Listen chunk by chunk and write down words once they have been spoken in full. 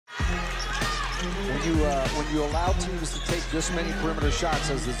When you allow teams to take this many perimeter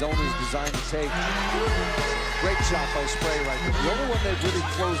shots as the zone is designed to take, great shot by Spray right there. The only one they've really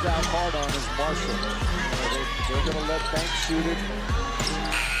closed out hard on is Marshall. They're going to let Banks shoot it.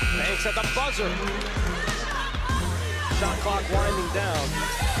 Banks at the buzzer. Shot clock winding down.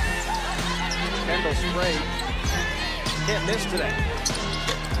 Kendall Spray can't miss today.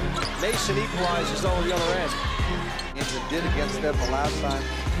 Mason equalizes on the other end. It did against them the last time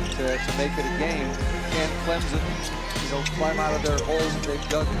to make it a game. Can Clemson, climb out of their holes that they've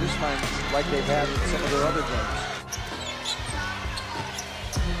dug this time like they've had in some of their other games?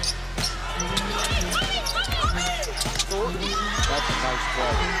 Thornton, that's a nice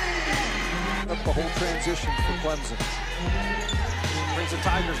play. Up the whole transition for Clemson. Brings the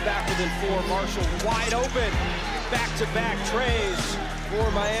Tigers back within 4. Marshall wide open. Back-to-back trays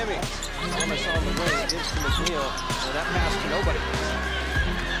for Miami. Thomas on the way, gives to McNeil, and that pass to nobody.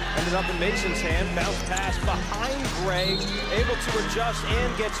 Ended up in Mason's hand, bounce pass behind Grey, able to adjust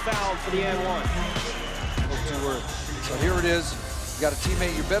and gets fouled for the and one. Those two were. So here it is. You got a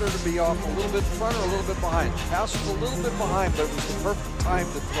teammate, you're better to be off a little bit in front or a little bit behind. Pass was a little bit behind, but it was the perfect time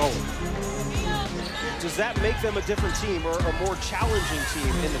to throw it. Does that make them a different team or a more challenging team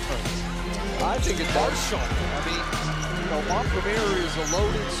in the tournament? I think it does. I mean, Montpelier is a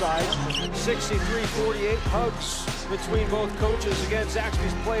loaded side. 63-48 hugs between both coaches. Again,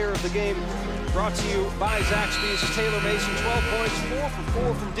 Zaxby's player of the game brought to you by Zaxby's. Taylor Mason, 12 points, 4 for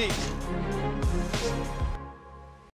 4 from deep.